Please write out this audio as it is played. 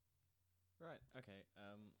Right, okay.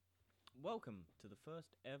 Welcome to the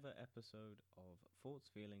first ever episode of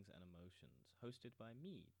Thoughts, Feelings, and Emotions, hosted by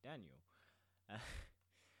me, Daniel. Uh,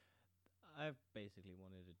 I've basically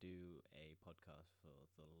wanted to do a podcast for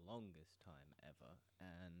the longest time ever,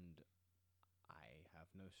 and I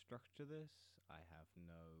have no structure to this. I have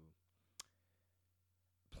no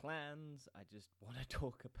plans. I just want to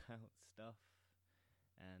talk about stuff,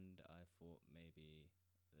 and I thought maybe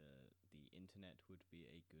the internet would be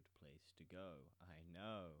a good place to go. I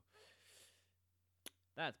know.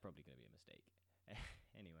 That's probably going to be a mistake.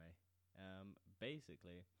 Anyway,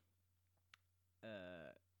 basically,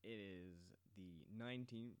 uh, it is the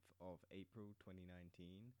 19th of April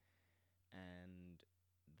 2019, and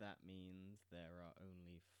that means there are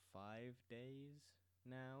only 5 days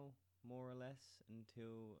now, more or less,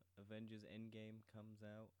 until Avengers Endgame comes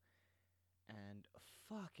out. And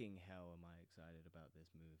fucking hell am I excited about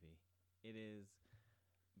this movie. It is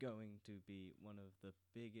going to be one of the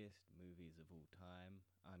biggest movies of all time.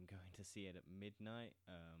 I'm going to see it at midnight,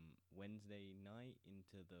 Wednesday night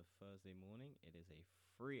into the Thursday morning. It is a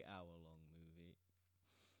 3 hour long movie,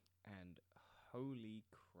 and holy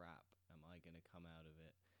crap, am I going to come out of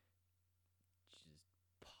it just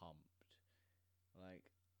pumped.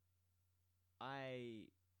 Like, I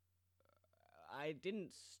I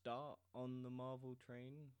didn't start on the Marvel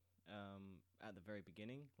train at the very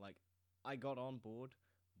beginning. Like, I got on board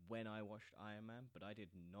when I watched Iron Man, but I did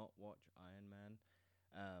not watch Iron Man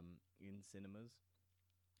in cinemas.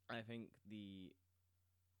 I think the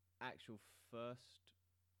actual first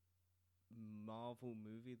Marvel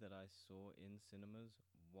movie that I saw in cinemas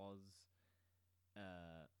was,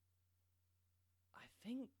 uh, I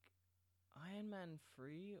think, Iron Man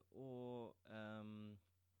 3 or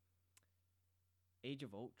Age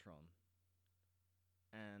of Ultron.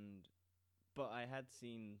 And but I had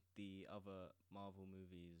seen the other Marvel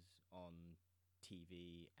movies on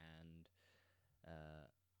TV and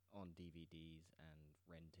on DVDs and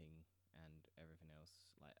renting and everything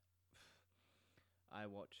else. Like, I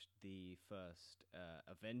watched the first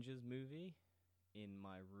Avengers movie in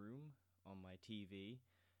my room on my TV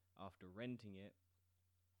after renting it.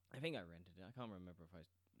 I think I rented it. I can't remember if I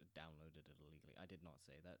downloaded it illegally. I did not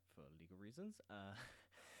say that for legal reasons.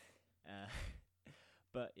 Uh,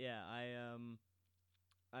 but yeah,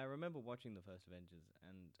 I remember watching the first Avengers,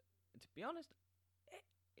 and to be honest,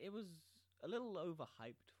 it was a little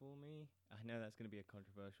overhyped for me. I know that's going to be a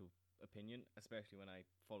controversial opinion, especially when I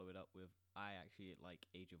follow it up with I actually like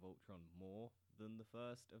Age of Ultron more than the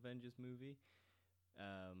first Avengers movie.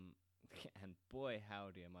 Um, and boy,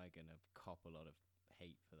 howdy, am I going to cop a lot of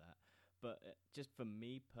hate for that. But just for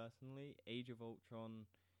me personally, Age of Ultron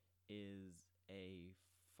is a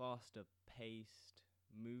faster paced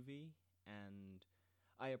movie, and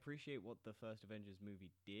I appreciate what the first Avengers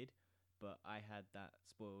movie did, but I had that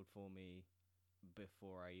spoiled for me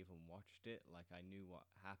before I even watched it. Like, I knew what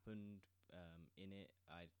happened in it.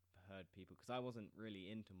 I heard people, because I wasn't really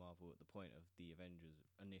into Marvel at the point of the Avengers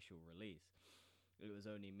initial release. It was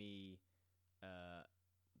only me uh,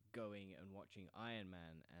 going and watching Iron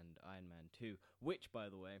Man and Iron Man 2, which, by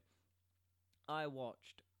the way, I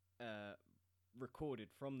watched recorded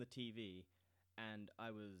from the TV, and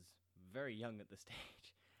I was very young at the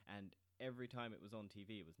stage, and every time it was on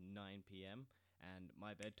TV, it was 9 p.m., and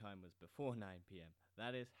my bedtime was before 9 p.m.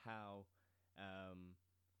 That is how um,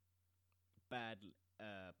 bad,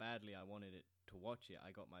 badly I wanted it to watch it.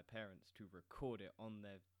 I got my parents to record it on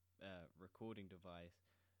their recording device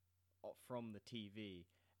from the TV,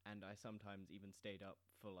 and I sometimes even stayed up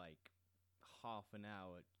for like half an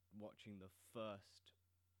hour watching the first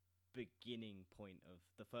beginning point of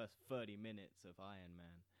the first 30 minutes of Iron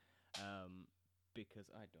Man, because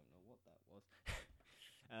I don't know what that was.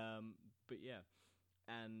 But yeah,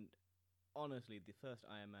 and honestly, the first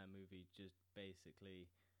Iron Man movie just basically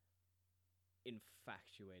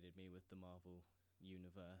infatuated me with the Marvel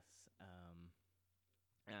universe,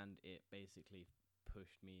 and it basically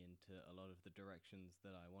pushed me into a lot of the directions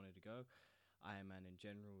that I wanted to go. Iron Man in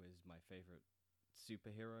general is my favorite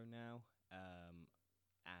superhero now,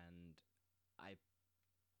 and I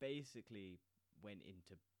basically went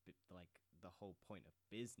into like the whole point of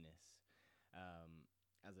business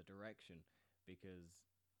as a direction, because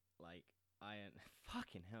like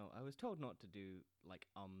fucking hell, I was told not to do like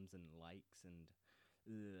ums and likes and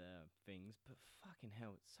things, but fucking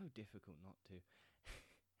hell, it's so difficult not to.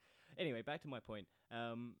 Anyway, back to my point.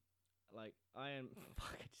 Like Iron,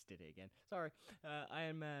 fuck, I just did it again. Sorry.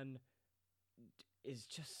 Iron Man is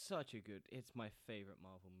just such a good. It's my favorite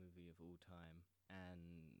Marvel movie of all time, and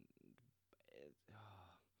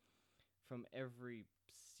from every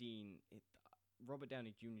scene, Robert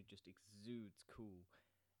Downey Jr. just exudes cool,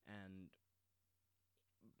 and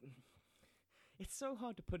it's so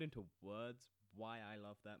hard to put into words why I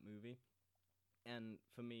love that movie. And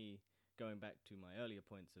for me, going back to my earlier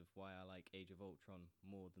points of why I like Age of Ultron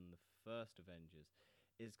more than the first Avengers,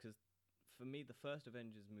 is because for me, the first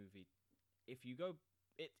Avengers movie, if you go,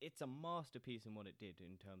 it's a masterpiece in what it did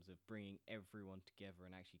in terms of bringing everyone together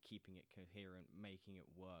and actually keeping it coherent, making it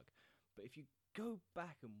work. But if you go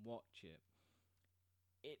back and watch it,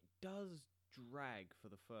 it does drag for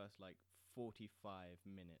the first like 45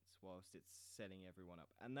 minutes whilst it's setting everyone up.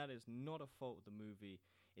 And that is not a fault of the movie,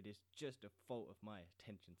 it is just a fault of my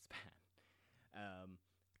attention span.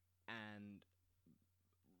 And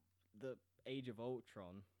the Age of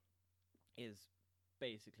Ultron is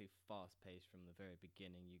basically fast paced from the very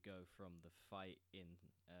beginning. You go from the fight in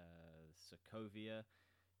Sokovia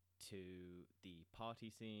to the party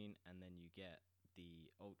scene, and then you get the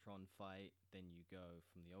Ultron fight. Then you go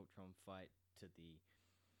from the Ultron fight to the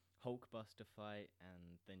Hulkbuster fight,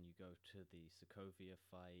 and then you go to the Sokovia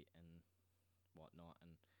fight and whatnot.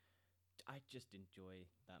 And I just enjoy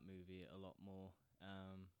that movie a lot more.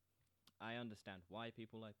 I understand why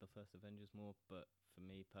people like the first Avengers more, but for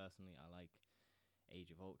me personally, I like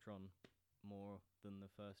Age of Ultron more than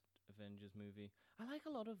the first Avengers movie. I like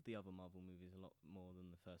a lot of the other Marvel movies a lot more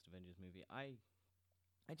than the first Avengers movie. I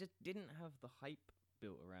just didn't have the hype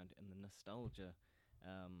built around it and the nostalgia.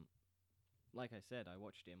 Like I said, I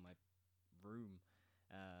watched it in my room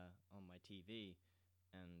on my TV,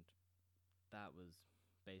 and that was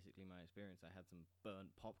basically my experience. I had some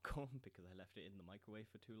burnt popcorn because I left it in the microwave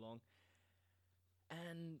for too long.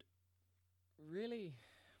 And really,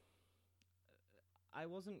 I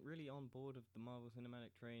wasn't really on board of the Marvel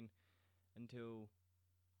Cinematic Train until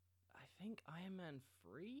I think Iron Man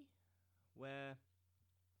 3, where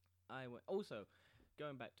I went. Also,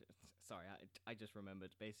 going back to. Sorry, I just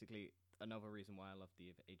remembered. Basically, another reason why I loved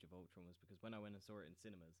the Age of Ultron was because when I went and saw it in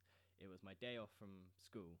cinemas, it was my day off from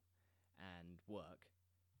school and work,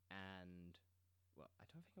 and well, I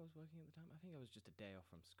don't think I was working at the time. I think I was just a day off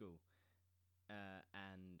from school,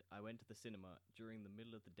 and I went to the cinema during the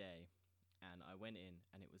middle of the day, and I went in,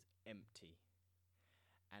 and it was empty,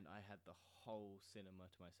 and I had the whole cinema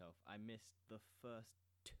to myself. I missed the first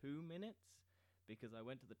 2 minutes because I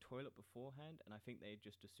went to the toilet beforehand, and I think they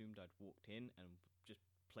just assumed I'd walked in and just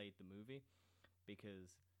played the movie,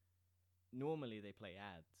 because normally they play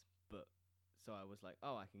ads, but so I was like,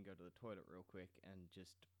 oh, I can go to the toilet real quick and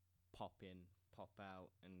just pop in, pop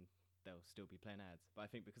out, and they'll still be playing ads. But I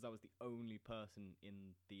think because I was the only person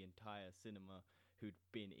in the entire cinema who'd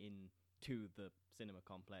been in to the cinema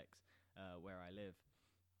complex where I live,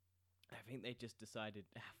 I think they just decided,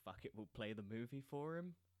 fuck it, we'll play the movie for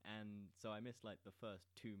him. And so I missed like the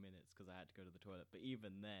first 2 minutes because I had to go to the toilet. But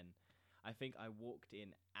even then, I think I walked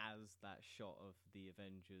in as that shot of the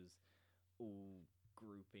Avengers all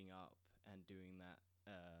grouping up and doing that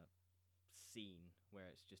scene where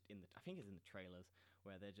it's just in the. I think it's in the trailers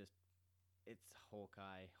where they're just. It's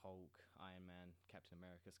Hawkeye, Hulk, Iron Man, Captain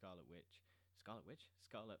America, Scarlet Witch,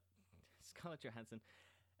 Scarlett Johansson,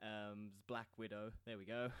 Black Widow. There we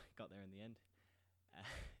go. Got there in the end.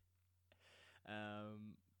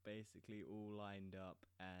 Basically all lined up,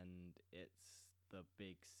 and it's the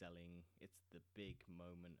big selling. It's the big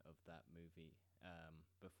moment of that movie.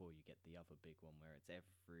 Before you get the other big one where it's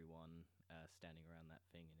everyone standing around that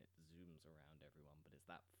thing and it zooms around everyone. But it's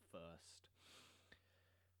that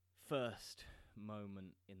first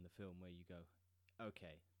moment in the film where you go,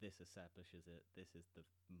 okay, this establishes it. This is the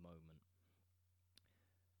moment.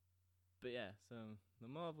 But yeah, so the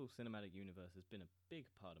Marvel Cinematic Universe has been a big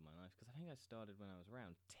part of my life because I think I started when I was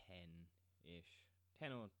around 10-ish.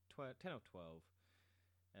 10 or 12.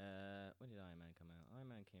 When did Iron Man come out? Iron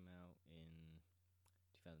Man came out in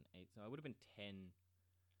 2008, so I would have been 10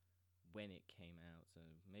 when it came out, so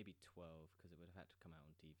maybe 12 because it would have had to come out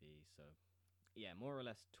on TV. So yeah, more or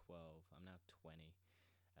less 12. I'm now 20,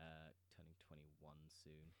 turning 21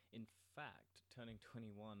 soon. In fact, turning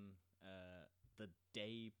 21 the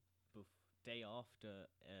day after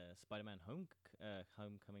Spider-Man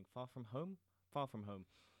Homecoming, Far From Home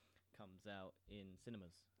comes out in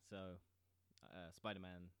cinemas. So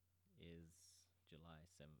Spider-Man is July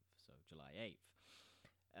 7th, so July 8th.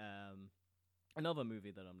 Another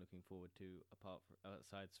movie that I'm looking forward to,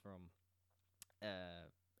 aside from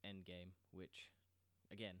Endgame, which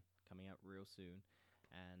again coming out real soon,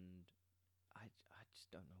 and I just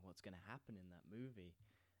don't know what's going to happen in that movie,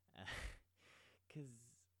 because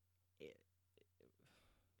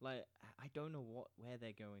I don't know where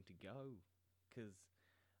they're going to go, because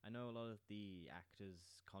I know a lot of the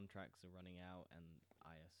actors' contracts are running out, and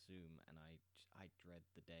I assume, and I dread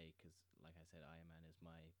the day because, like I said, Iron Man is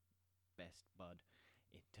my best bud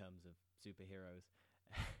in terms of superheroes.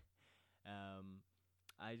 um,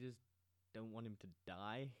 I just don't want him to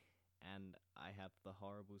die, and I have the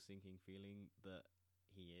horrible sinking feeling that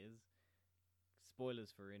he is. Spoilers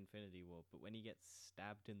for Infinity War, but when he gets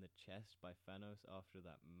stabbed in the chest by Thanos after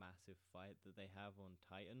that massive fight that they have on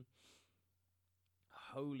Titan,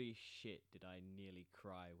 holy shit, did I nearly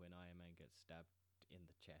cry when Iron Man gets stabbed in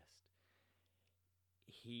the chest.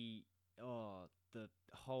 The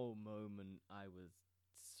whole moment I was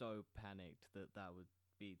so panicked that that would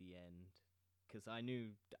be the end. Because I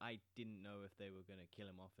didn't know if they were going to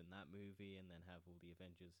kill him off in that movie and then have all the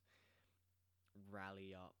Avengers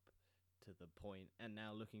rally up to the point. And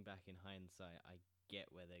now looking back in hindsight, I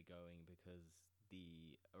get where they're going because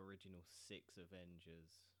the original 6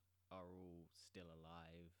 Avengers are all still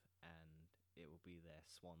alive and it will be their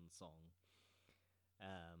swan song.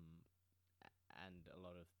 Um, and a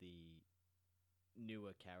lot of the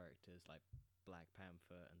newer characters like Black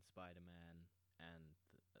Panther and Spider-Man and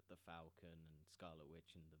the Falcon and Scarlet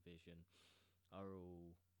Witch and the Vision are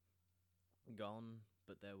all gone,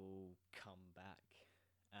 but they will come back.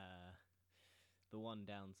 The one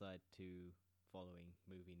downside to following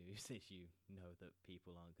movie news is you know that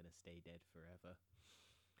people aren't going to stay dead forever.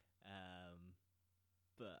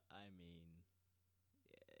 But I mean,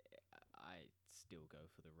 I still go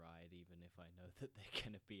for the ride, even if I know that they're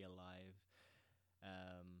going to be alive.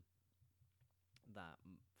 That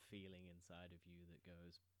feeling inside of you that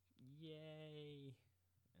goes, yay!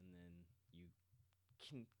 And then you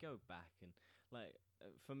can go back and, like,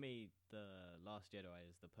 for me, The Last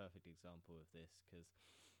Jedi is the perfect example of this, because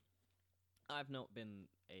I've not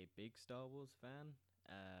been a big Star Wars fan.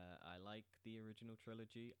 I like the original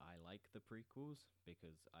trilogy. I like the prequels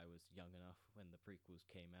because I was young enough when the prequels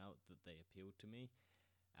came out that they appealed to me.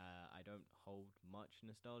 I don't hold much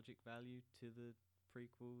nostalgic value to the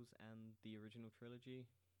prequels and the original trilogy.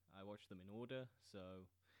 I watched them in order, so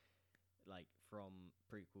like from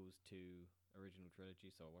prequels to original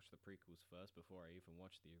trilogy. So I watched the prequels first before I even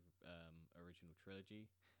watched the original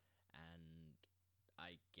trilogy, and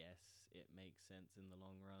I guess it makes sense in the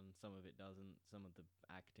long run. Some of it doesn't. Some of the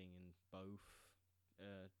acting in both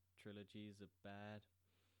trilogies are bad,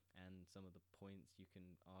 and some of the points you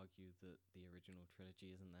can argue that the original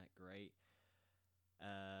trilogy isn't that great.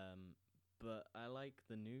 But I like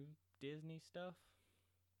the new Disney stuff.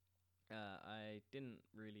 I didn't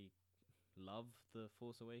really love The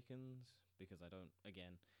Force Awakens because I don't.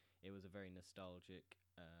 Again, it was a very nostalgic.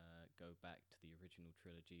 Go back to the original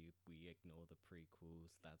trilogy. We ignore the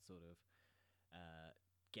prequels. That sort of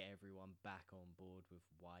get everyone back on board with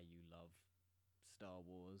why you love Star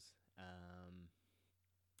Wars.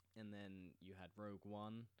 And then you had Rogue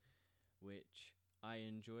One, which I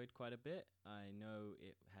enjoyed quite a bit. I know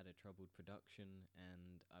it had a troubled production,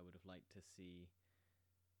 and I would have liked to see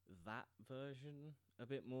that version a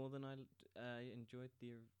bit more than I enjoyed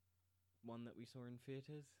the one that we saw in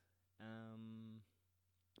theaters.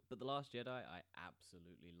 But The Last Jedi I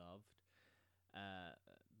absolutely loved uh,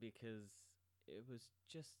 because it was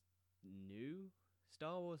just new.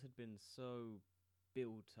 Star Wars had been so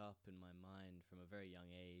built up in my mind from a very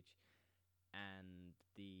young age, and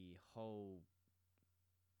the whole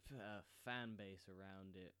fan base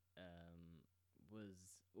around it was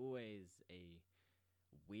always a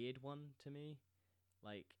weird one to me.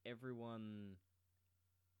 Like, everyone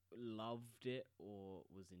loved it or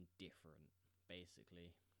was indifferent,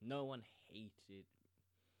 basically. No one hated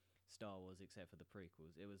Star Wars except for the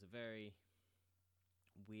prequels. It was a very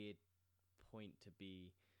weird point to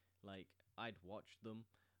be. Like, I'd watched them.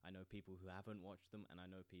 I know people who haven't watched them, and I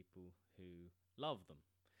know people who love them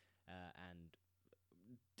and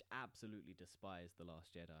absolutely despise The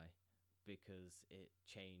Last Jedi because it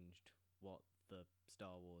changed what the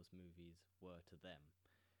Star Wars movies were to them.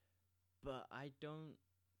 But I don't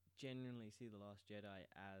genuinely see The Last Jedi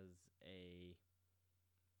as a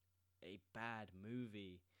bad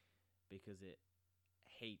movie because it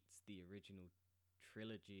hates the original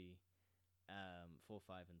trilogy, 4,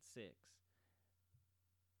 5, and 6.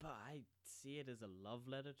 But I see it as a love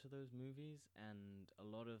letter to those movies, and a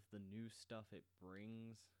lot of the new stuff it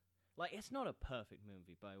brings. Like, it's not a perfect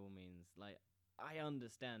movie by all means. Like, I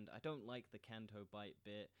understand. I don't like the Canto Bite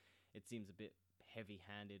bit. It seems a bit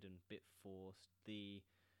heavy-handed and a bit forced. The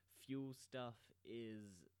fuel stuff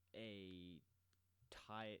is a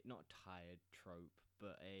not tired trope,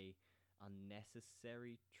 but a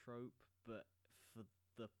unnecessary trope. But for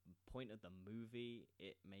the point of the movie,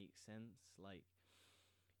 it makes sense. Like,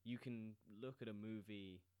 you can look at a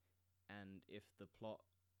movie, and if the plot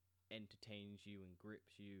entertains you and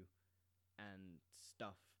grips you, and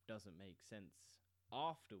stuff doesn't make sense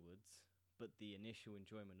afterwards, but the initial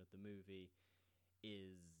enjoyment of the movie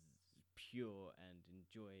is pure and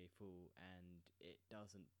enjoyable, and it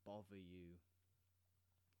doesn't bother you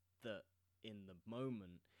that in the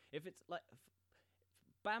moment. If it's like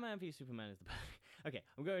Batman v Superman is the okay,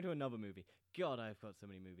 I'm going to another movie. God, I've got so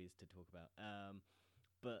many movies to talk about.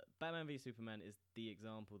 But Batman v Superman is the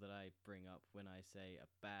example that I bring up when I say a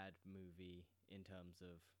bad movie in terms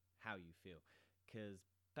of how you feel. Because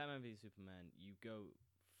Batman v Superman, you go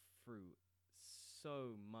through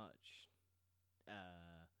so much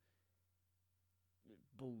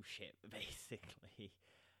bullshit, basically.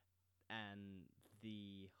 And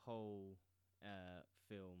the whole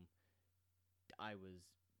film, I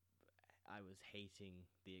was hating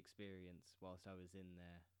the experience whilst I was in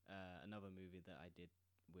there. Another movie that I did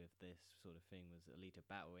with this sort of thing was Alita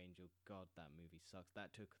Battle Angel. God, that movie sucks.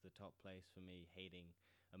 That took the top place for me hating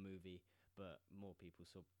a movie, but more people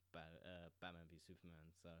saw Batman v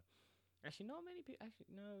Superman. So actually, not many people.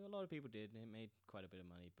 Actually, no, a lot of people did. It made quite a bit of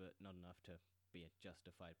money, but not enough to be a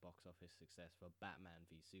justified box office success for Batman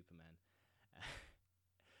v Superman,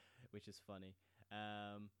 which is funny.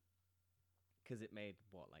 Because it made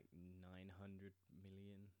what, like 900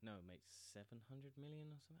 million? No, it makes 700 million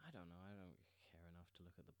or something. I don't know. I don't care enough to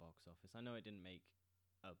look at the box office. I know it didn't make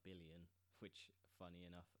a billion, which, funny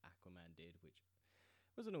enough, Aquaman did, which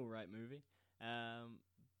was an alright movie.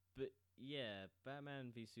 But yeah,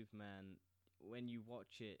 Batman v Superman. When you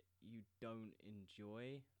watch it, you don't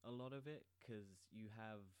enjoy a lot of it because you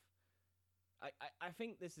have. I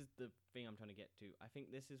think this is the thing I'm trying to get to. I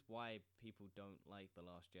think this is why people don't like The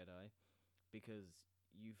Last Jedi, because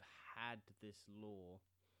you've had this law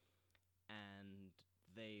and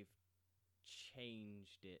they've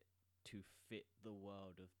changed it to fit the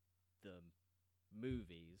world of the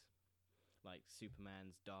movies. Like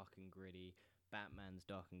Superman's dark and gritty, Batman's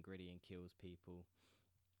dark and gritty and kills people.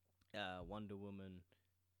 Wonder Woman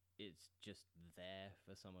is just there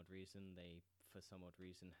for some odd reason. They, for some odd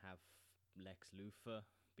reason, have Lex Luthor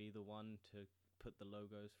be the one to put the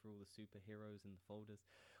logos for all the superheroes in the folders.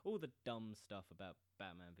 All the dumb stuff about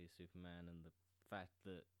Batman v Superman and the fact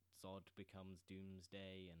that Zod becomes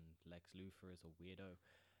Doomsday and Lex Luthor is a weirdo.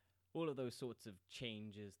 All of those sorts of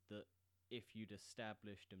changes that if you'd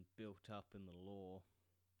established and built up in the lore,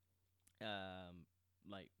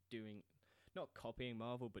 like doing, not copying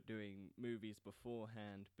Marvel, but doing movies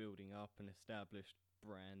beforehand, building up an established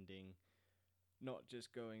branding, not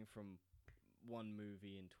just going from one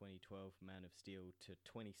movie in 2012, Man of Steel, to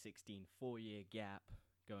 2016, 4-year gap,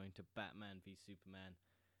 going to Batman v Superman,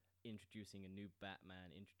 introducing a new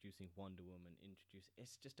Batman, introducing Wonder Woman,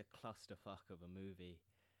 it's just a clusterfuck of a movie.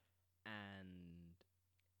 And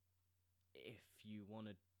if you want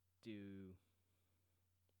to do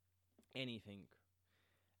anything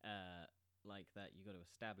like that, you got to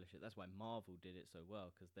establish it. That's why Marvel did it so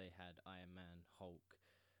well, because they had Iron Man, Hulk,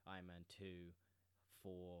 Iron Man 2,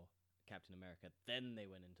 for Captain America. Then they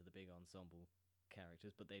went into the big ensemble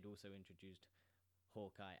characters, but they'd also introduced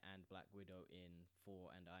Hawkeye and Black Widow in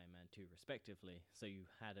 4 and Iron Man 2 respectively. So you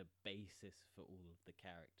had a basis for all of the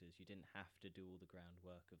characters. You didn't have to do all the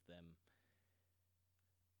groundwork of them,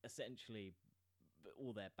 essentially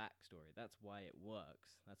all their backstory. That's why it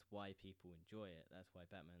works. That's why people enjoy it. That's why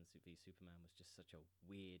Batman v Superman was just such a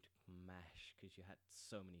weird mash, because you had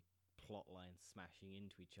so many plot lines smashing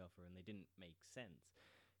into each other and they didn't make sense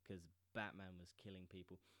because Batman was killing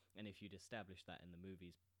people. And if you'd established that in the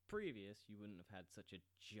movies previous, you wouldn't have had such a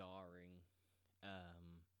jarring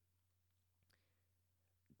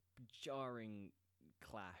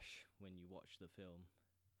clash when you watch the film.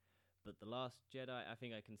 But The Last Jedi, I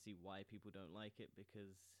think I can see why people don't like it,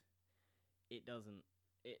 because it doesn't.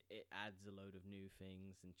 It adds a load of new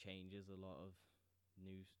things and changes a lot of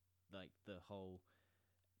new, like the whole.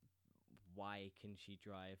 Why can she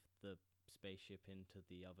drive the spaceship into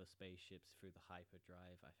the other spaceships through the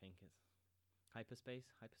hyperdrive? I think it's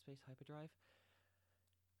hyperdrive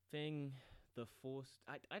thing. The force.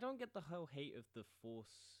 I don't get the whole hate of the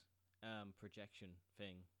force projection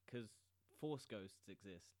thing, because force ghosts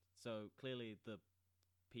exist. So clearly the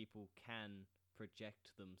people can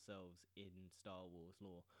project themselves in Star Wars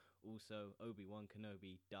lore. Also, Obi-Wan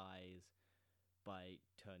Kenobi dies by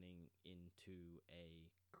turning into a...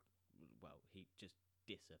 Well, he just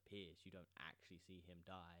disappears. You don't actually see him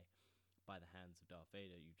die by the hands of Darth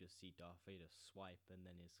Vader. You just see Darth Vader swipe and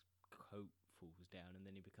then his coat falls down and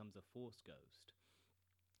then he becomes a force ghost.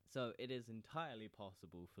 So it is entirely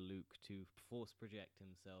possible for Luke to force project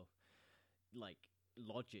himself, like,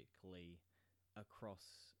 logically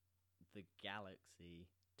across the galaxy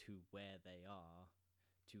to where they are,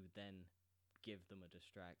 to then give them a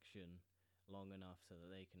distraction long enough so that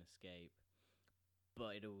they can escape.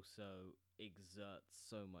 But it also exerts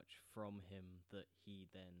so much from him that he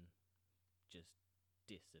then just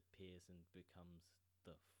disappears and becomes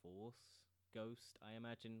the Force ghost. I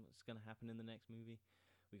imagine what's going to happen in the next movie.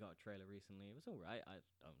 We got a trailer recently. It was alright. I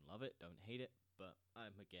don't love it, don't hate it, but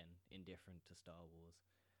I'm again indifferent to Star Wars.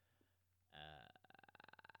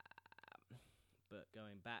 But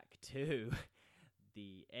going back to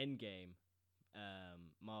the Endgame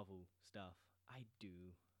Marvel stuff, I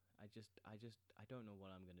don't know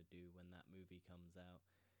what I'm gonna do when that movie comes out,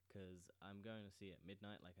 because I'm going to see it at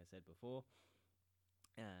midnight, like I said before.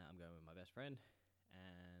 I'm going with my best friend,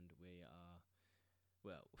 and we are,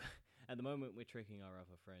 well, at the moment we're tricking our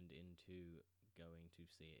other friend into going to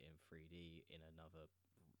see it in 3D in another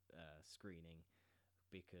screening,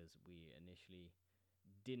 because we initially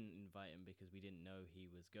didn't invite him because we didn't know he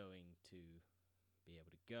was going to be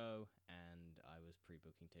able to go, and I was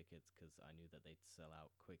pre-booking tickets because I knew that they'd sell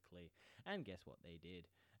out quickly, and guess what, they did.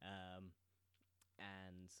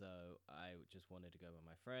 And so I just wanted to go with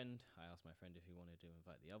my friend. I asked my friend if he wanted to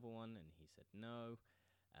invite the other one, and he said no.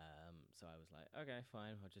 So I was like, okay,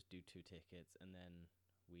 fine, I'll just do 2 tickets. And then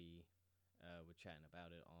we were chatting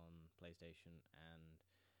about it on PlayStation, and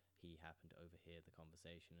he happened to overhear the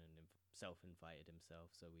conversation and self-invited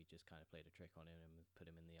himself. So we just kind of played a trick on him and put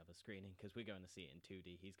him in the other screening, because we're going to see it in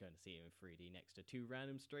 2D. He's going to see it in 3D next to 2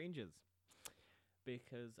 random strangers.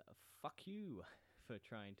 Because fuck you for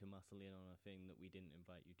trying to muscle in on a thing that we didn't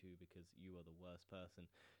invite you to, because you are the worst person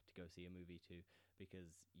to go see a movie to,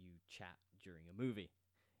 because you chat during a movie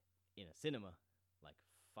in a cinema. Like,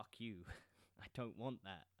 fuck you. I don't want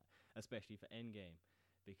that, especially for Endgame,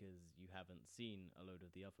 because you haven't seen a load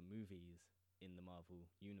of the other movies in the Marvel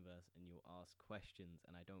universe, and you'll ask questions,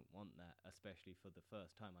 and I don't want that, especially for the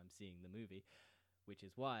first time I'm seeing the movie, which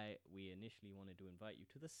is why we initially wanted to invite you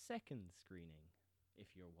to the second screening,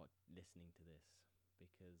 if you're listening to this,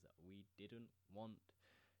 because we didn't want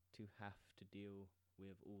to have to deal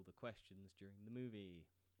with all the questions during the movie.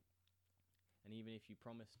 And even if you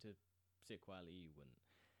promised to sit quietly, you wouldn't.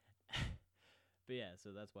 But yeah, so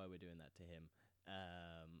that's why we're doing that to him.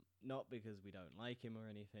 Not because we don't like him or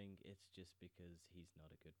anything, it's just because he's not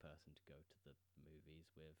a good person to go to the movies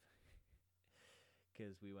with.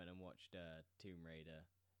 Because we went and watched Tomb Raider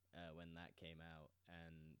when that came out,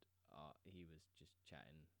 and he was just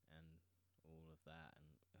chatting and all of that, and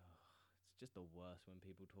it's just the worst when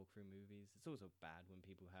people talk through movies. It's also bad when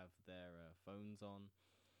people have their phones on,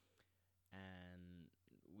 and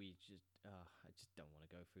I just don't want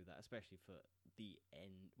to go through that, especially for the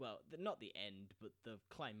end. Well, not the end, but the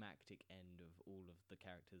climactic end of all of the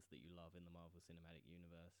characters that you love in the Marvel Cinematic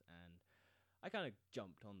Universe. And I kind of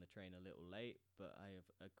jumped on the train a little late, but I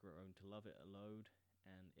have grown to love it a load,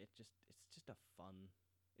 and it's just a fun.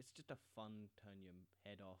 It's just a fun, turn your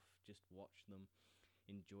head off, just watch them,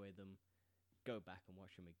 enjoy them, go back and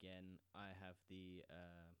watch them again. I have the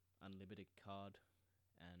unlimited card,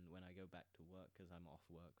 and when I go back to work, because I'm off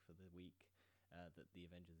work for the week that the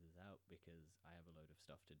Avengers is out, because I have a load of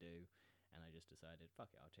stuff to do, and I just decided, fuck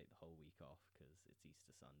it, I'll take the whole week off, because it's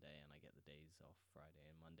Easter Sunday, and I get the days off Friday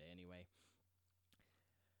and Monday anyway.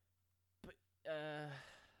 But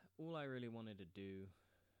all I really wanted to do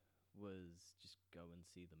was just go and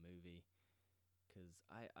see the movie, because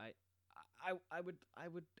I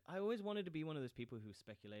always wanted to be one of those people who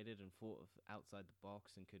speculated and thought of outside the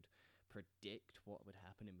box and could predict what would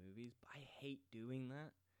happen in movies, but I hate doing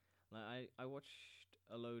that. Like, I watched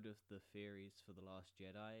a load of the theories for The Last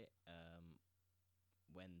Jedi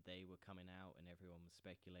when they were coming out, and everyone was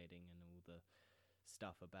speculating, and all the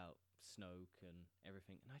stuff about Snoke and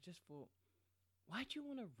everything, and I just thought, why do you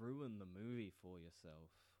want to ruin the movie for yourself?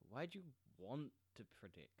 Why do you want to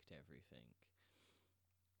predict everything?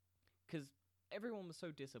 Because everyone was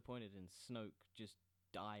so disappointed in Snoke just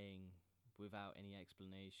dying without any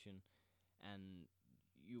explanation, and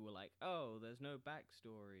you were like, oh, there's no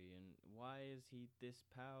backstory, and why is he this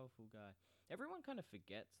powerful guy? Everyone kind of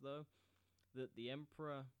forgets, though, that the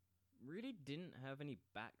Emperor really didn't have any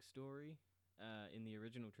backstory in the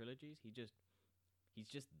original trilogies. He's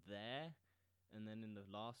just there, and then in the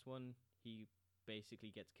last one, he basically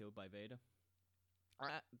gets killed by Vader.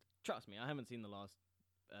 Trust me, I haven't seen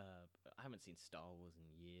I haven't seen Star Wars in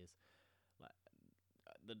years. Like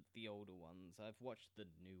the older ones, I've watched the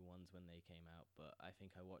new ones when they came out, but I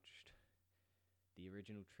think I watched the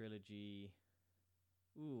original trilogy,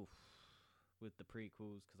 with the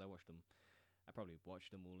prequels, because I probably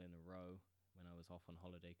watched them all in a row when I was off on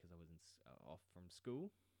holiday, because I was off from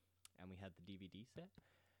school, and we had the DVD set.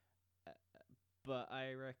 but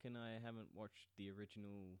I reckon I haven't watched the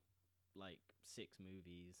original like 6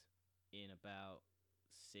 movies in about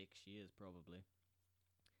 6 years probably.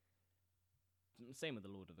 Same with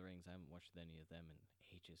the Lord of the Rings. I haven't watched any of them in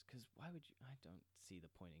ages. Because why would you? I don't see the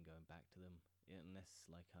point in going back to them unless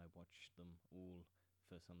like I watch them all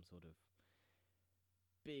for some sort of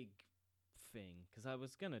big thing. Because I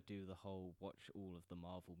was gonna do the whole watch all of the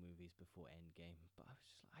Marvel movies before Endgame, but I was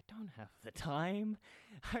just like, I don't have the time.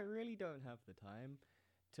 I really don't have the time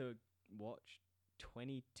to watch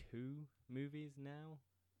 22 movies now.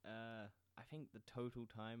 I think the total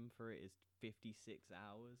time for it is 56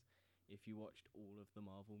 hours if you watched all of the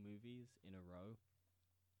Marvel movies in a row.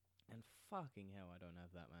 And fucking hell, I don't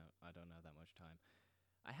have I don't have that much time.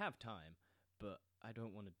 I have time, but I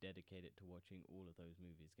don't want to dedicate it to watching all of those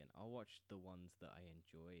movies again. I'll watch the ones that I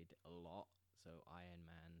enjoyed a lot. So Iron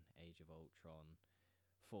Man, Age of Ultron,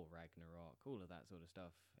 Thor Ragnarok, all of that sort of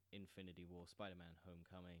stuff. Infinity War, Spider-Man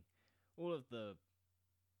Homecoming, all of the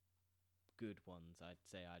good ones I'd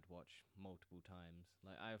say I'd watch multiple times.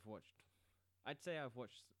 Like I'd say I've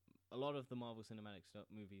watched a lot of the Marvel Cinematic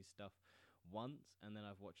movies stuff once, and then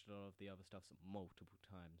I've watched a lot of the other stuff multiple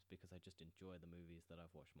times because I just enjoy the movies that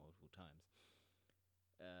I've watched multiple times.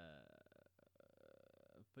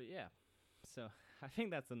 But yeah, so I think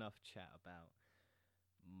that's enough chat about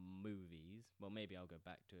movies. Well, maybe I'll go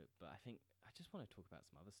back to it, but I think I just want to talk about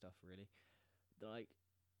some other stuff really. Like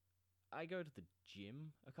I go to the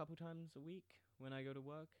gym a couple times a week when I go to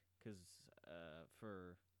work because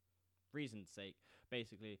for reason's sake,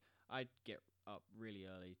 basically I'd get up really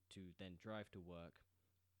early to then drive to work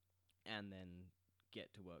and then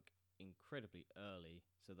get to work incredibly early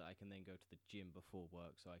so that I can then go to the gym before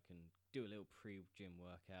work so I can do a little pre-gym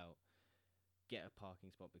workout, get a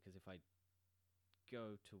parking spot because if I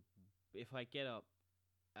get up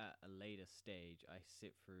at a later stage, I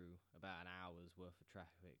sit through about an hour's worth of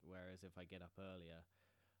traffic. Whereas if I get up earlier,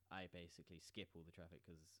 I basically skip all the traffic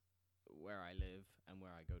because where I live and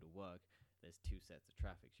where I go to work, there's 2 sets of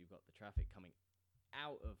traffic. You've got the traffic coming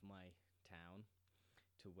out of my town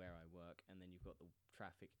to where I work, and then you've got the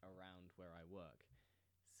traffic around where I work.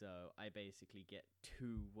 So I basically get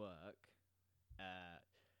to work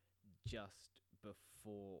just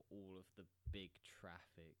before all of the big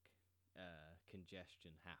traffic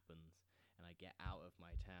congestion happens, and I get out of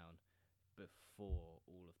my town before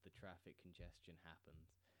all of the traffic congestion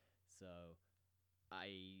happens. So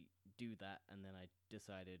I do that, and then I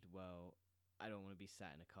decided, well, I don't want to be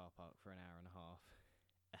sat in a car park for an hour and a half.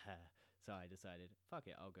 So I decided, fuck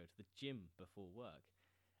it, I'll go to the gym before work.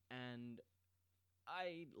 And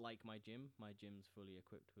I like my gym. My gym's fully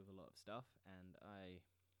equipped with a lot of stuff, and I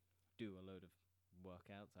do a load of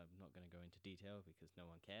workouts. I'm not going to go into detail because no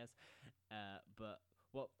one cares. But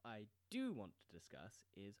what I do want to discuss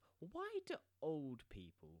is why do old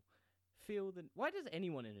people why does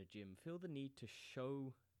anyone in a gym feel the need to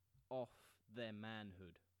show off their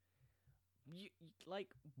manhood? Like,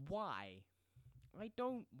 why? I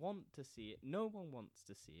don't want to see it. No one wants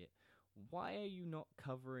to see it. Why are you not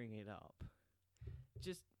covering it up?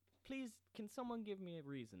 Just, please, can someone give me a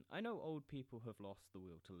reason? I know old people have lost the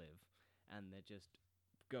will to live, and they're just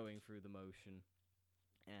going through the motion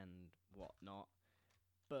and whatnot,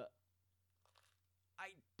 but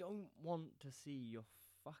I don't want to see your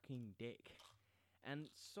fucking dick. And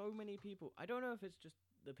so many people, I don't know if it's just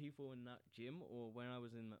the people in that gym or when I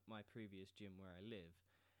was in my previous gym where I live,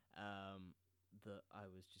 that I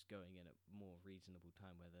was just going in at more reasonable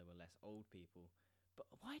time where there were less old people. But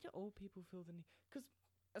why do old people feel the need? Because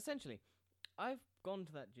essentially, I've gone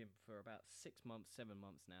to that gym for about 6 months, 7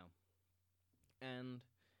 months now, and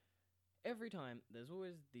every time there's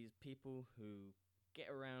always these people who get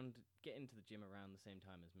into the gym around the same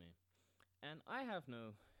time as me, and I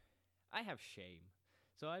have shame,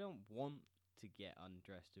 so I don't want to get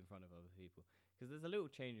undressed in front of other people because there's a little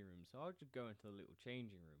changing room, so I'll just go into the little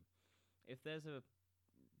changing room. If there's a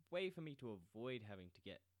way for me to avoid having to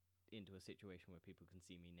get into a situation where people can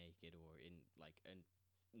see me naked or in like and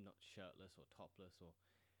not shirtless or topless or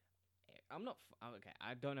I'm not okay.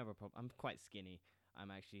 I don't have a problem. I'm quite skinny. I'm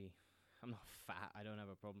not fat. I don't have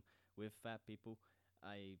a problem with fat people.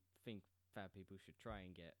 I think fat people should try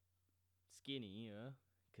and get skinnier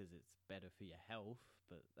because it's better for your health.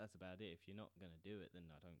 But that's about it. If you're not gonna do it, then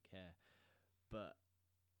I don't care. But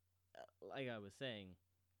like I was saying,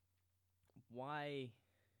 why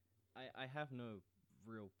I have no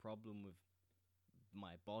real problem with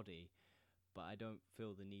my body, but I don't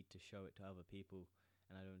feel the need to show it to other people,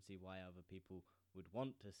 and I don't see why other people would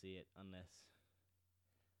want to see it unless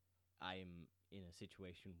I'm in a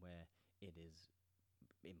situation where it is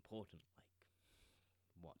important, like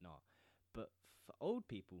whatnot. But for old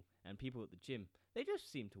people and people at the gym, they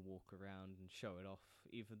just seem to walk around and show it off,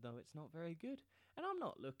 even though it's not very good. And I'm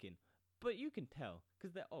not looking, but you can tell,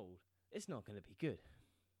 because they're old, it's not going to be good.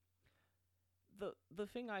 The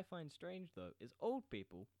thing I find strange, though, is old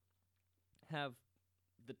people have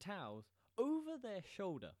the towels over their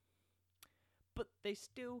shoulder, but they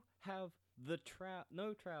still have the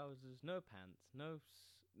no trousers, no pants,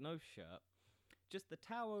 no shirt, just the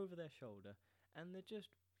towel over their shoulder, and they're just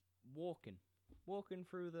walking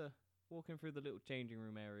through the little changing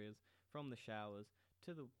room areas, from the showers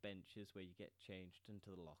to the benches where you get changed, and to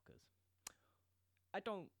the lockers. I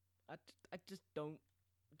just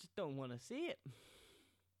don't want to see it.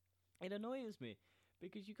 It annoys me,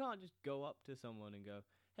 because you can't just go up to someone and go,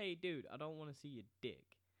 "Hey dude, I don't want to see your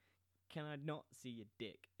dick. Can I not see your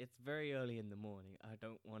dick? It's very early in the morning. I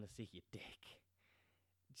don't want to see your dick."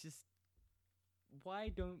 Just, why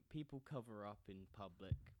don't people cover up in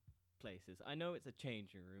public places? I know it's a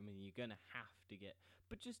changing room and you're gonna have to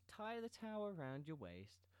but just tie the towel around your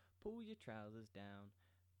waist, pull your trousers down,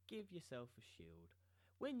 give yourself a shield.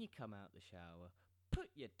 When you come out the shower, put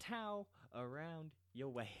your towel around your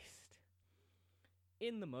waist.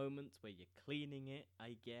 In the moments where you're cleaning it,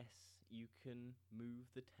 I guess you can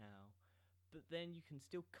move the towel, but then you can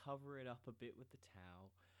still cover it up a bit with the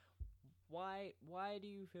towel. Why do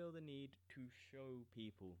you feel the need to show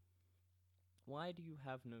people? Why do you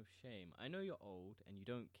have no shame? I know you're old and you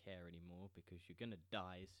don't care anymore because you're gonna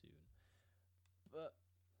die soon. But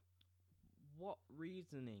what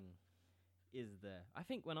reasoning is there? I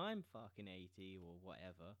think when I'm fucking 80 or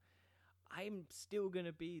whatever, I'm still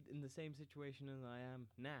gonna be in the same situation as I am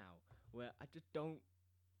now, where I just don't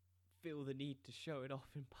feel the need to show it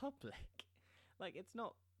off in public. Like, it's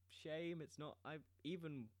not shame, it's not...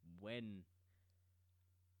 even when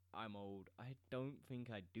I'm old, I don't think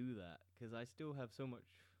I do that, because I still have so much...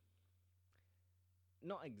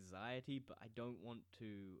 not anxiety, but I don't want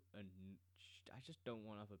to... I just don't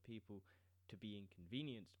want other people to be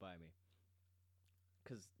inconvenienced by me.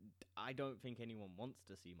 Because I don't think anyone wants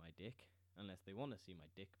to see my dick, unless they want to see my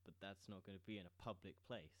dick, but that's not going to be in a public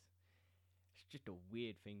place. It's just a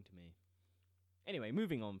weird thing to me. Anyway,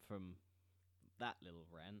 moving on from that little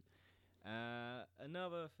rant.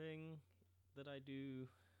 Another thing that I do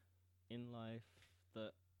in life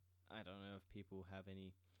that I don't know if people have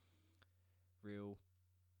any real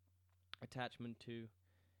attachment to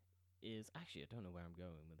is... actually, I don't know where I'm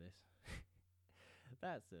going with this.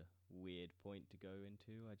 That's a weird point to go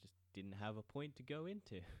into. I just didn't have a point to go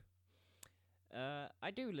into.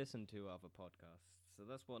 I do listen to other podcasts, so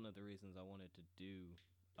that's one of the reasons I wanted to do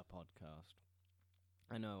a podcast.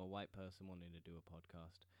 I know a white person wanted to do a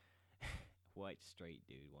podcast. White straight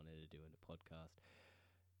dude wanted to do a podcast.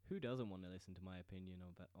 Who doesn't want to listen to my opinion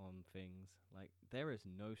on things? Like, there is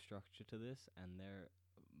no structure to this, and there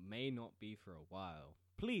may not be for a while.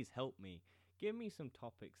 Please help me. Give me some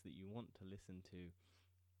topics that you want to listen to.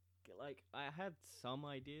 Like, I had some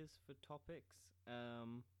ideas for topics.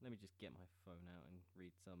 Let me just get my phone out and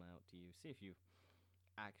read some out to you. See if you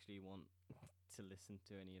actually want to listen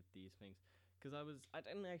to any of these things. Because I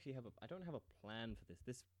don't have a plan for this.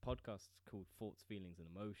 This podcast is called Thoughts, Feelings, and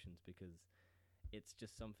Emotions because it's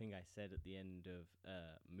just something I said at the end of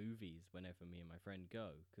movies whenever me and my friend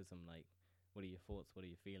go. Because I'm like, what are your thoughts, what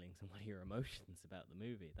are your feelings, and what are your emotions about the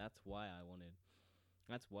movie? That's why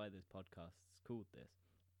this podcast is called this.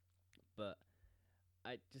 But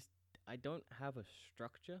I don't have a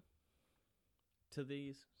structure to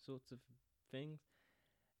these sorts of things.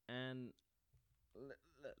 And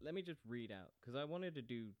let me just read out, because I wanted to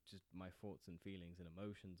do just my thoughts and feelings and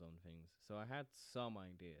emotions on things. So I had some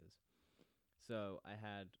ideas. So I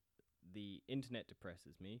had The Internet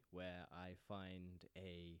Depresses Me, where I find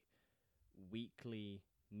a weekly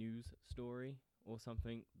news story or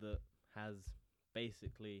something that has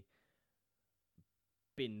basically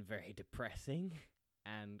been very depressing,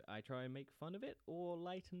 and I try and make fun of it or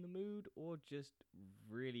lighten the mood or just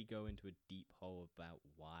really go into a deep hole about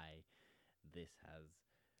why this has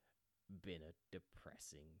been a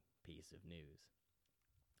depressing piece of news.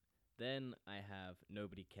 Then I have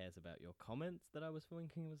Nobody Cares About Your Comments, that I was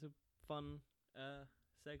thinking was a fun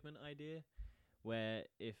segment idea, where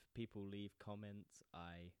if people leave comments,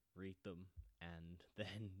 I read them and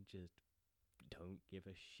then just don't give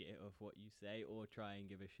a shit of what you say, or try and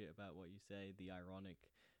give a shit about what you say. The ironic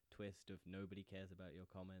twist of nobody cares about your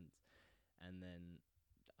comments, and then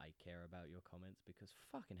I care about your comments, because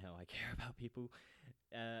fucking hell, I care about people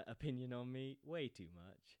opinion on me way too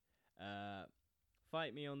much.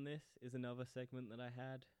 Fight Me on This is another segment that I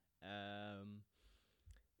had.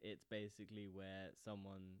 It's basically where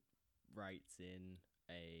someone writes in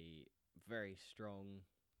very strong,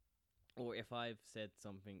 or if I've said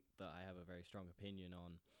something that I have a very strong opinion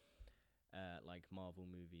on, like Marvel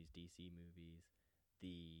movies, DC movies,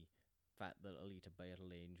 the fact that Alita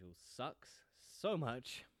Battle Angel sucks so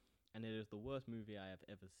much, and it is the worst movie I have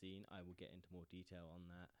ever seen. I will get into more detail on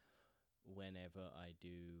that whenever I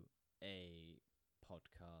do a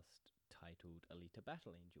podcast titled Alita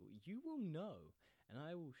Battle Angel. You will know, and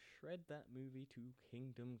I will shred that movie to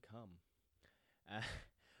kingdom come. Uh,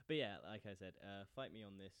 but yeah, like I said, Fight Me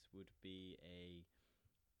on This would be a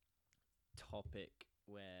topic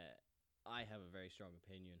where I have a very strong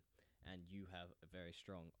opinion and you have a very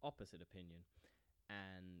strong opposite opinion,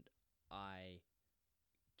 and I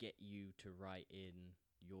get you to write in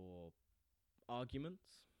your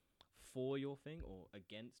arguments for your thing or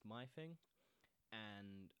against my thing,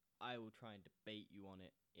 and I will try and debate you on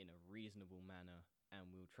it in a reasonable manner, and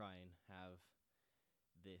we'll try and have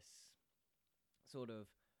this sort of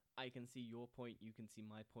I can see your point, you can see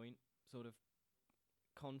my point sort of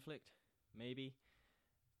conflict, maybe.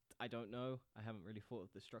 I don't know. I haven't really thought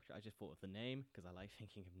of the structure. I just thought of the name because I like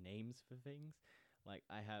thinking of names for things. Like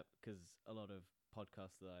I have, because a lot of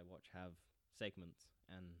podcasts that I watch have segments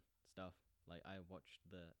and stuff. Like I watched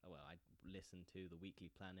I listen to the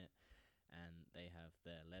Weekly Planet, and they have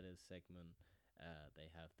their letters segment.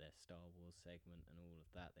 They have their Star Wars segment and all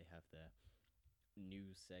of that. They have their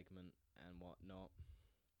news segment and whatnot.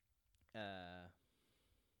 Uh,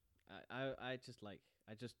 I just like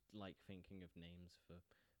thinking of names for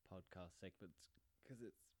podcast segments because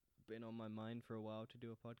it's been on my mind for a while to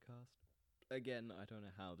do a podcast. Again, I don't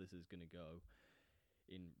know how this is gonna go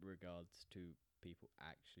in regards to people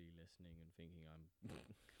actually listening and thinking I'm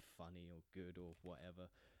funny or good or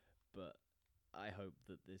whatever, but I hope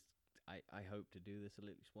that I hope to do this at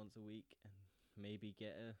least once a week and maybe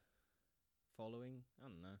get a following. I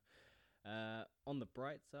don't know. On the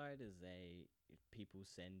bright side is if people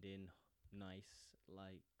send in nice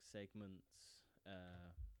like segments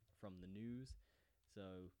from the news,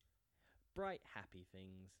 so bright happy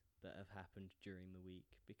things that have happened during the week,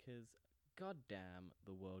 because goddamn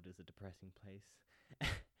the world is a depressing place.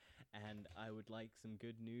 And I would like some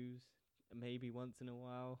good news maybe once in a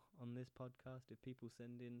while on this podcast if people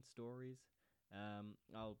send in stories.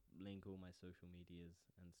 I'll link all my social medias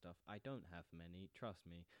and stuff. I don't have many, trust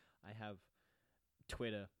me. I have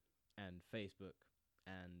Twitter and Facebook,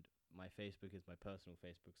 and my Facebook is my personal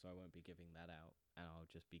Facebook, so I won't be giving that out, and I'll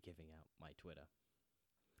just be giving out my Twitter.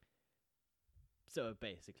 So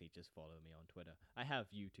basically, just follow me on Twitter. I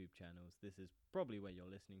have YouTube channels. This is probably where you're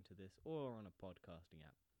listening to this, or on a podcasting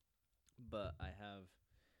app. But I have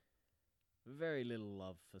very little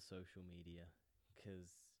love for social media, because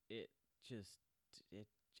it just, it,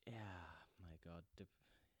 yeah, my God.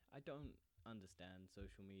 I don't understand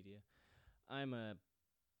social media. I'm a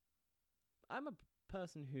I'm a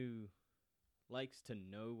person who likes to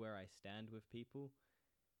know where I stand with people.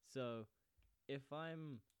 So if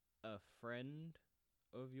I'm a friend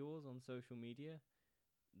of yours on social media,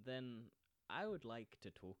 then I would like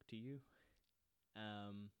to talk to you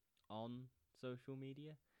on social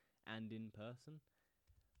media and in person.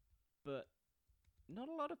 But not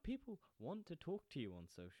a lot of people want to talk to you on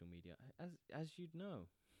social media, as you'd know.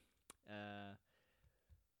 Uh,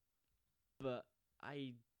 but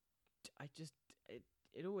I just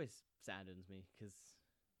it always saddens me because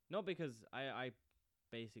not because I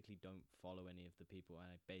basically don't follow any of the people, and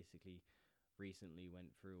I basically recently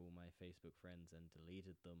went through all my Facebook friends and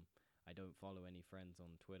deleted them. I don't follow any friends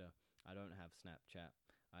on Twitter. I don't have Snapchat.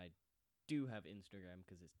 I do have Instagram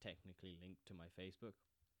because it's technically linked to my Facebook.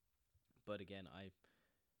 But again, I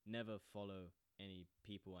never follow any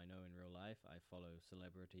people I know in real life. I follow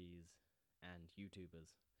celebrities and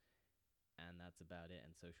YouTubers, and that's about it,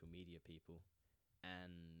 and social media people.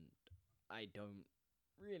 And I don't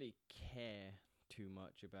really care too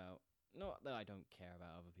much about, not that I don't care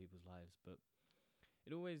about other people's lives, but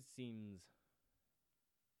it always seems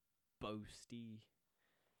boasty,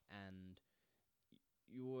 and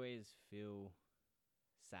you always feel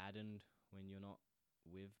saddened when you're not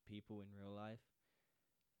with people in real life.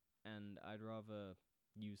 And I'd rather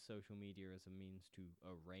use social media as a means to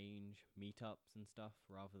arrange meetups and stuff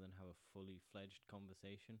rather than have a fully fledged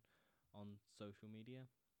conversation on social media,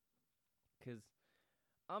 because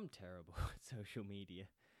I'm terrible at social media,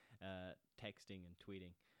 texting and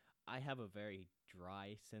tweeting. I have a very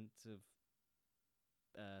dry sense of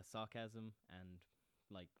sarcasm, and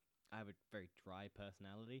like I have a very dry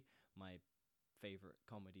personality. My favorite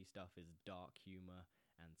comedy stuff is dark humor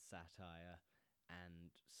and satire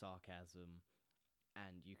and sarcasm,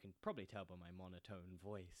 and you can probably tell by my monotone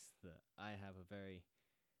voice that I have a very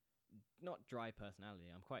not dry personality.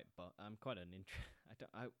 I'm quite an I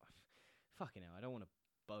don't. Fucking hell. I don't want to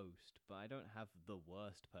boast, but I don't have the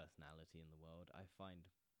worst personality in the world. I find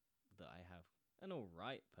that I have an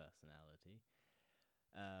alright personality.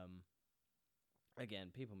 Um,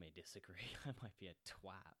 Again, people may disagree. I might be a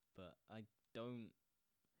twat, but I don't.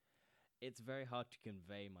 It's very hard to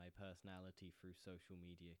convey my personality through social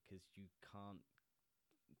media because you can't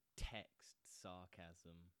text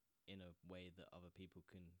sarcasm in a way that other people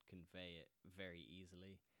can convey it very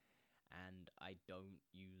easily. And I don't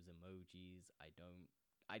use emojis. I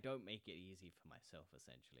don't make it easy for myself.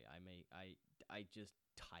 Essentially, I just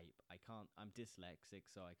type. I'm dyslexic,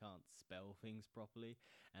 so I can't spell things properly.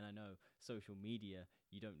 And I know social media,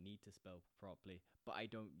 you don't need to spell properly, but I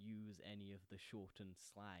don't use any of the shortened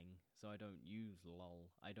slang. So I don't use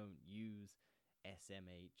lol. I don't use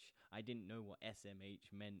SMH. I didn't know what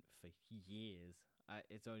SMH meant for years.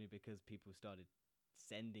 It's only because people started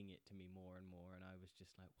sending it to me more and more, and I was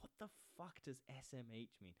just like, what the fuck does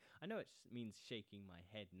SMH mean? I know it means shaking my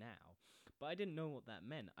head now, but I didn't know what that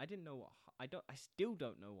meant. I didn't know what I still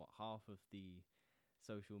don't know what half of the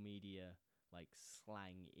social media like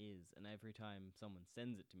slang is, and every time someone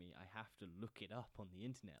sends it to me, I have to look it up on the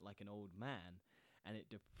internet like an old man, and it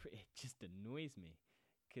just annoys me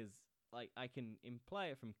because like I can imply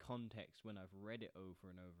it from context when I've read it over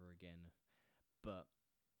and over again, but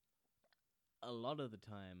a lot of the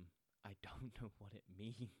time I don't know what it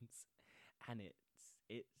means, and it's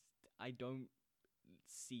I don't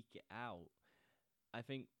seek it out. I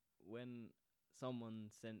think when someone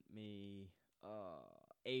sent me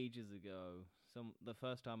ages ago, the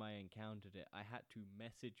first time I encountered it, I had to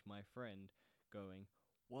message my friend going,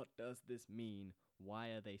 "What does this mean? Why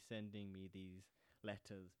are they sending me these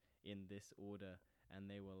letters in this order?" And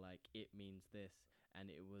they were like, "It means this," and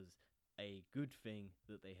it was a good thing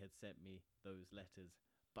that they had sent me those letters,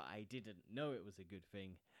 but I didn't know it was a good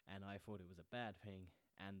thing, and I thought it was a bad thing,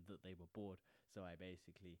 and that they were bored. So I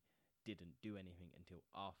basically didn't do anything until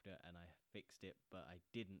after, and I fixed it, but I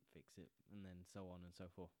didn't fix it, and then so on and so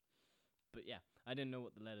forth. But yeah, I didn't know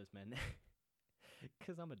what the letters meant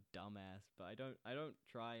because I'm a dumbass. But I don't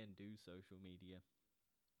try and do social media.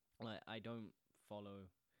 Like I don't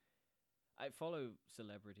follow. I follow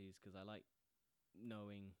celebrities because I like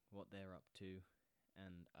knowing what they're up to,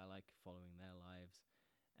 and I like following their lives.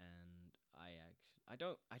 And I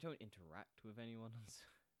don't interact with anyone on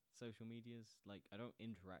social medias. Like I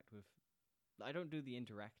don't do the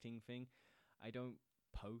interacting thing. I don't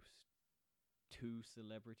post to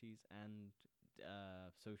celebrities and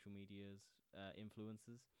social medias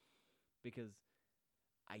influencers because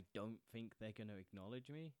I don't think they're going to acknowledge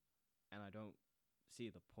me, and I don't see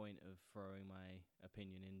the point of throwing my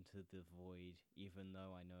opinion into the void, even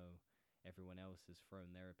though I know everyone else has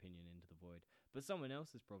thrown their opinion into the void. But someone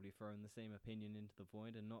else has probably thrown the same opinion into the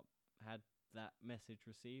void and not had that message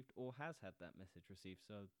received, or has had that message received.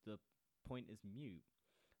 So the point is mute,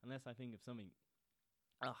 unless I think of something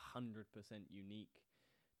 100% unique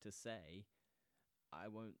to say. I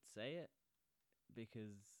won't say it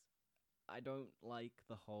because I don't like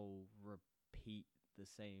the whole repeat the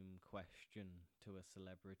same question to a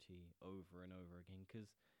celebrity over and over again because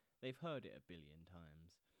they've heard it a billion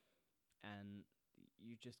times, and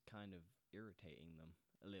you just kind of irritating them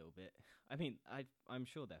a little bit. I mean, I'm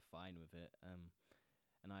sure they're fine with it,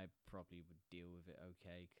 and I probably would deal with it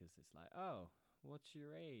okay because it's like, oh, what's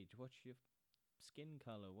your age? What's your skin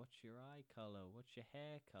color? What's your eye color? What's your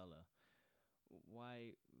hair color?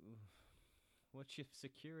 Why? What's your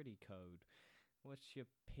security code? What's your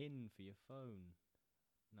PIN for your phone?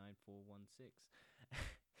 9416.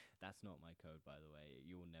 That's not my code, by the way.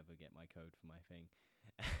 You will never get my code for my thing.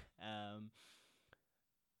 um,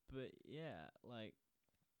 but yeah, like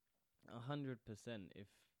 100%. If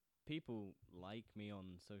people like me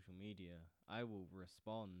on social media, I will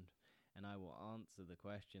respond and I will answer the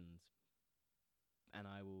questions, and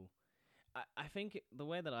I will. I think the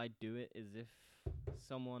way that I do it is if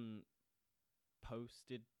someone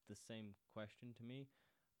posted the same question to me,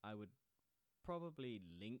 I would probably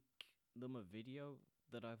link them a video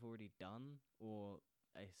that I've already done or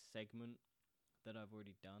a segment that I've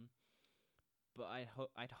already done. But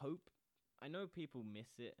I'd hope. I know people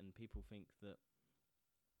miss it and people think that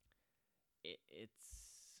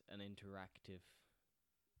it's an interactive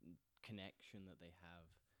connection that they have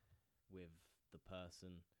with the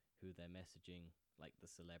person who they're messaging, like the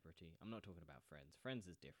celebrity. I'm not talking about Friends. Friends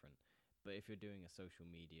is different. But if you're doing a social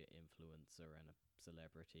media influencer and a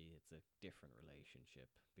celebrity, it's a different relationship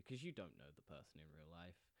because you don't know the person in real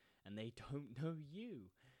life and they don't know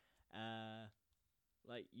you.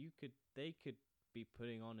 Like they could be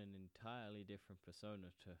putting on an entirely different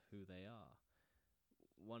persona to who they are.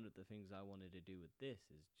 One of the things I wanted to do with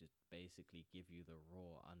this is just basically give you the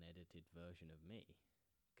raw, unedited version of me.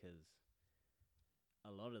 Because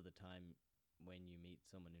a lot of the time, when you meet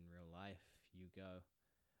someone in real life, you go,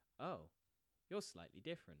 oh, you're slightly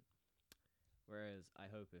different. Whereas I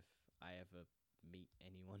hope if I ever meet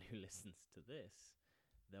anyone who listens to this,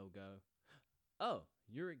 they'll go, oh,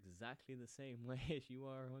 you're exactly the same way as you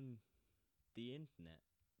are on the internet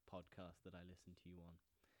podcast that I listen to you on.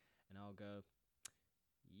 And I'll go,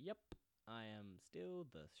 yep, I am still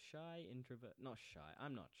the shy introvert. Not shy.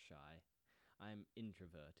 I'm not shy. I'm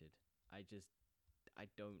introverted. I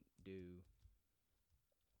don't do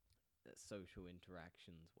social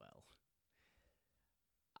interactions well.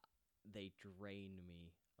 They drain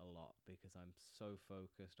me a lot because I'm so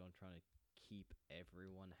focused on trying to keep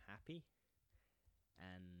everyone happy,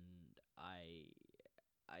 and I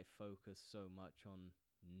focus so much on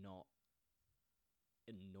not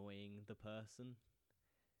annoying the person.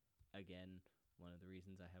 Again, one of the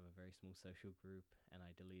reasons I have a very small social group, and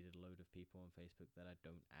I deleted a load of people on Facebook that I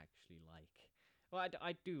don't actually like. Well,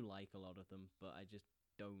 I do like a lot of them, but I just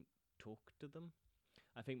don't talk to them.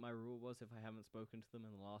 I think my rule was if I haven't spoken to them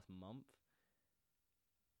in the last month,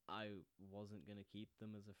 I wasn't going to keep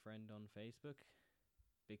them as a friend on Facebook,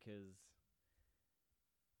 because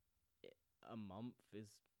a month is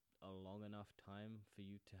a long enough time for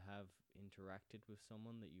you to have interacted with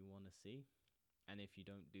someone that you want to see. And if you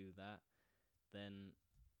don't do that, then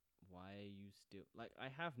why are you still... Like, I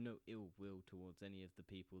have no ill will towards any of the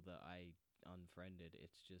people that I unfriended.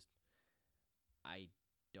 It's just, I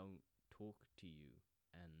don't talk to you.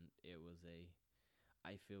 And it was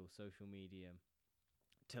I feel social media,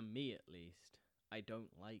 to me at least, I don't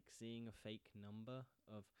like seeing a fake number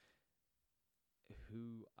of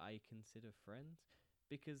who I consider friends,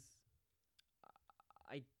 because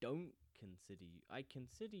I don't consider you. I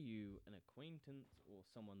consider you an acquaintance or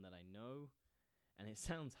someone that I know, and it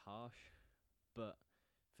sounds harsh, but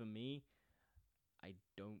for me, I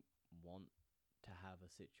don't want to have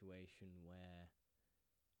a situation where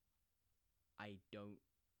I don't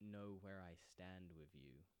know where I stand with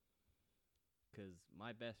you. Because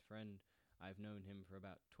my best friend, I've known him for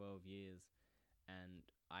about 12 years, and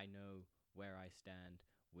I know where I stand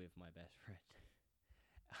with my best friend.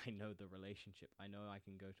 I know the relationship. I know I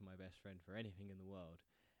can go to my best friend for anything in the world,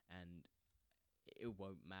 and it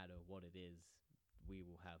won't matter what it is. We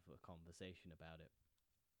will have a conversation about it.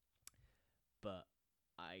 But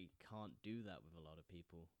I can't do that with a lot of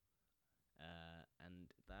people, and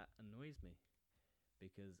that annoys me,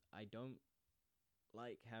 because I don't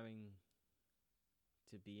like having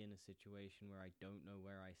to be in a situation where I don't know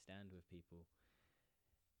where I stand with people.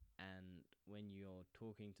 And when you're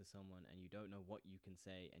talking to someone and you don't know what you can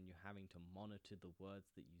say, and you're having to monitor the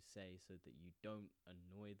words that you say so that you don't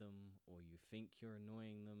annoy them, or you think you're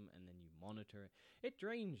annoying them, and then you monitor it, it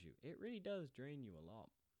drains you. It really does drain you a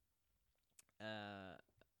lot.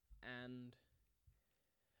 And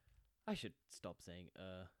I should stop saying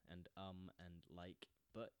and like,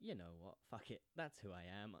 but you know what? Fuck it. That's who I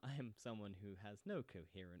am. I am someone who has no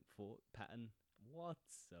coherent thought pattern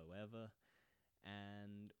whatsoever,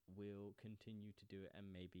 and will continue to do it and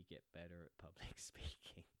maybe get better at public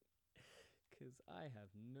speaking. Because I have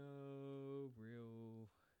no real...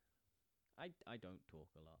 I don't talk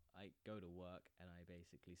a lot. I go to work and I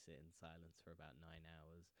basically sit in silence for about 9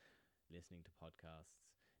 hours, listening to podcasts,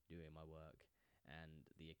 doing my work, and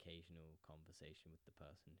the occasional conversation with the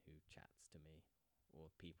person who chats to me, or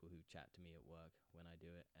people who chat to me at work when I do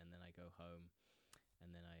it. And then I go home,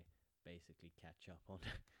 and then I basically catch up on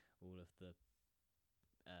all of the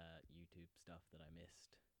YouTube stuff that I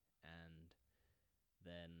missed, and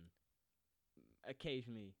then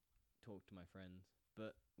occasionally talk to my friends.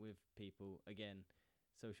 But with people, again,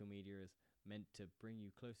 social media is meant to bring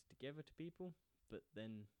you closer together to people, but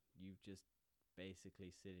then you just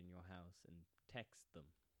basically sit in your house and text them.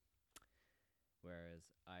 Whereas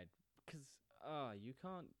you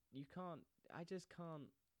can't, I just can't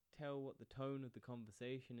tell what the tone of the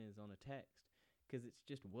conversation is on a text, because it's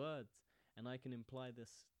just words, and I can imply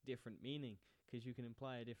this different meaning, because you can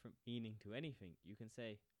imply a different meaning to anything. You can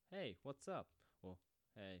say, hey, what's up? Or,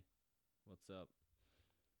 hey, what's up?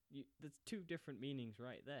 There's two different meanings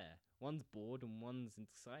right there. One's bored and one's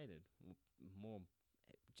excited. More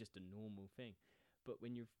just a normal thing. But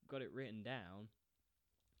when you've got it written down,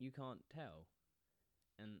 you can't tell.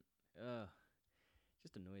 And,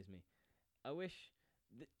 just annoys me. I wish...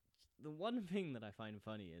 The one thing that I find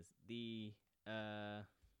funny is the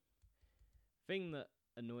thing that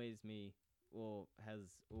annoys me, or has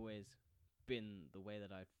always been the way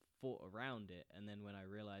that I've thought around it, and then when I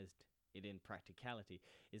realized it in practicality,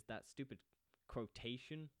 is that stupid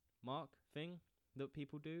quotation mark thing that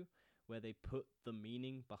people do, where they put the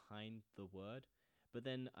meaning behind the word. But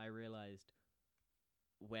then I realized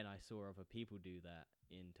when I saw other people do that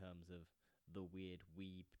in terms of the weird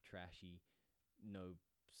weeb, trashy, no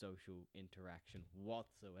social interaction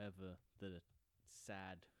whatsoever, the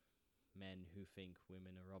sad men who think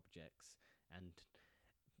women are objects and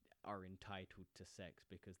are entitled to sex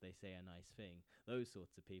because they say a nice thing. Those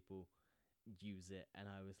sorts of people use it, and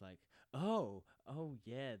I was like, oh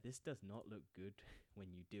yeah, this does not look good when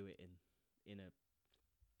you do it in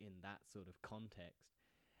that sort of context.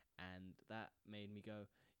 And that made me go,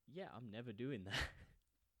 yeah, I'm never doing that.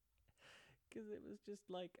 Because it was just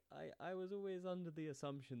like, I was always under the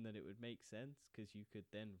assumption that it would make sense, because you could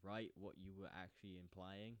then write what you were actually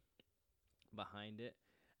implying behind it.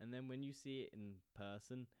 And then when you see it in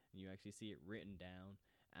person, and you actually see it written down,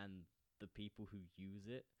 and the people who use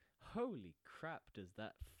it, holy crap, does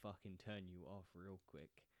that fucking turn you off real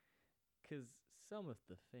quick. Because some of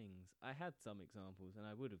the things, I had some examples, and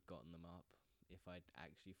I would have gotten them up if I'd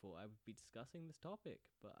actually thought I would be discussing this topic,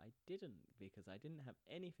 but I didn't, because I didn't have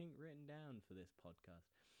anything written down for this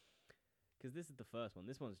podcast. Because this is the first one.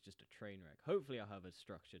 This one's just a train wreck. Hopefully I'll have a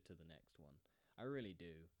structure to the next one. I really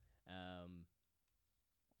do.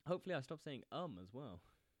 Hopefully I'll stop saying as well,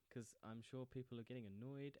 because I'm sure people are getting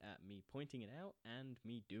annoyed at me pointing it out and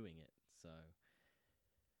me doing it. So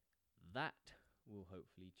that will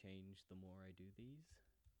hopefully change the more I do these.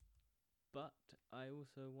 But I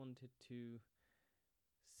also wanted to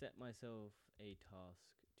set myself a task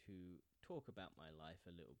to talk about my life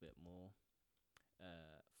a little bit more,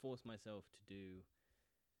 force myself to do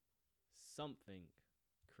something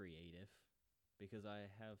creative, because I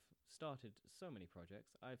have started so many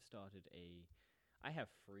projects. I have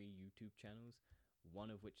 3 YouTube channels, one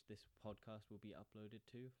of which this podcast will be uploaded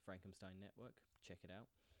to, Frankenstein Network. Check it out,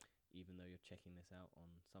 even though you're checking this out on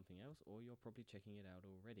something else, or you're probably checking it out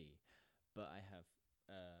already. But I have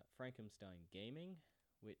Frankenstein Gaming,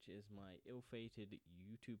 which is my ill-fated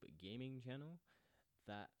YouTube gaming channel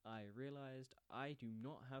that I realized I do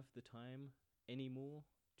not have the time anymore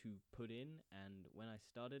to put in. And when I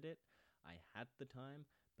started it, I had the time,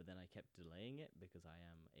 but then I kept delaying it because I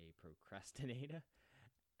am a procrastinator.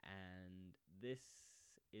 And this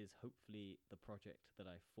is hopefully the project that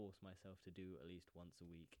I force myself to do at least once a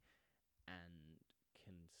week, and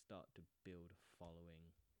can start to build a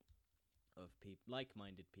following of people,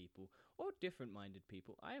 like-minded people, or different-minded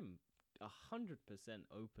people. I am 100%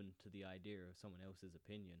 open to the idea of someone else's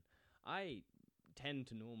opinion. I tend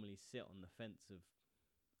to normally sit on the fence of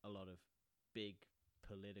a lot of big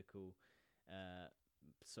political,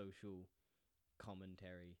 social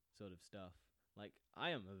commentary sort of stuff. Like,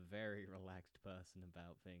 I am a very relaxed person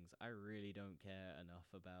about things. I really don't care enough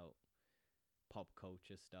about pop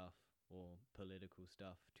culture stuff or political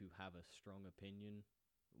stuff to have a strong opinion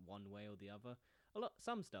one way or the other.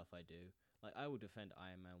 Some stuff I do. Like, I will defend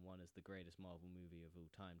Iron Man 1 as the greatest Marvel movie of all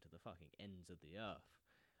time to the fucking ends of the earth.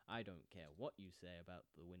 I don't care what you say about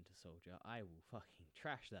the Winter Soldier. I will fucking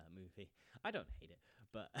trash that movie. I don't hate it,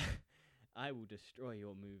 but I will destroy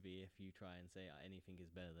your movie if you try and say anything is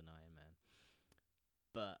better than Iron Man.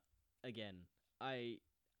 But again, I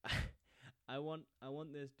want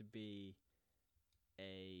this to be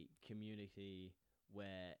a community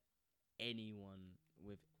where anyone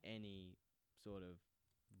with any sort of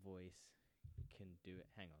voice can do it.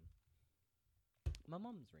 Hang on. My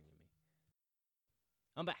mum's ringing me.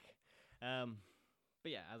 I'm back.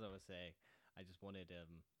 But yeah, as I was saying, I just wanted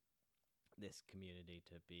this community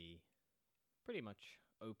to be pretty much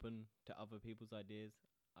open to other people's ideas.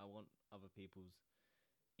 I want other people's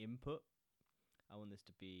input. I want this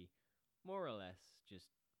to be more or less just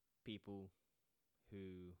people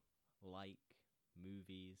who like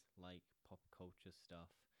movies, like pop culture stuff,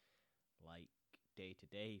 like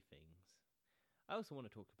day-to-day things. I also want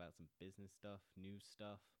to talk about some business stuff, news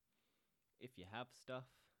stuff. If you have stuff,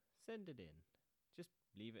 send it in. Just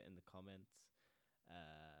leave it in the comments.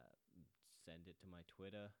 Send it to my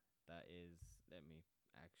Twitter. That is, let me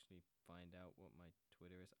actually find out what my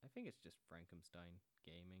Twitter is. I think it's just Frankenstein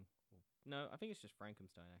Gaming. No, I think it's just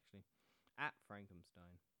Frankenstein, actually. At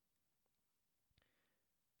Frankenstein.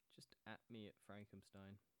 Just at me at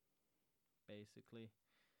Frankenstein, basically.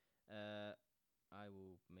 I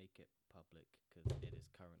will make it public because it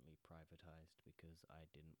is currently privatized, because I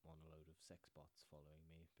didn't want a load of sex bots following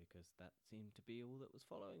me, because that seemed to be all that was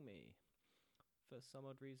following me. For some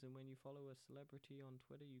odd reason, when you follow a celebrity on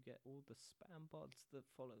Twitter, you get all the spam bots that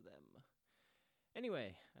follow them.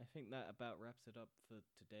 Anyway, I think that about wraps it up for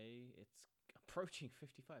today. It's a approaching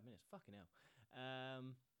 55 minutes. Fucking hell.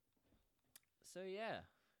 So yeah,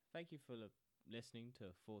 thank you for listening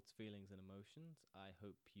to Thoughts, Feelings, and Emotions. I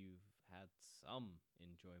hope you've had some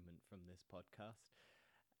enjoyment from this podcast.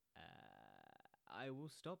 I will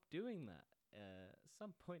stop doing that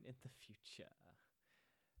some point in the future.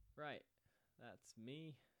 Right, that's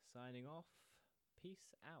me signing off.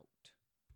 Peace out.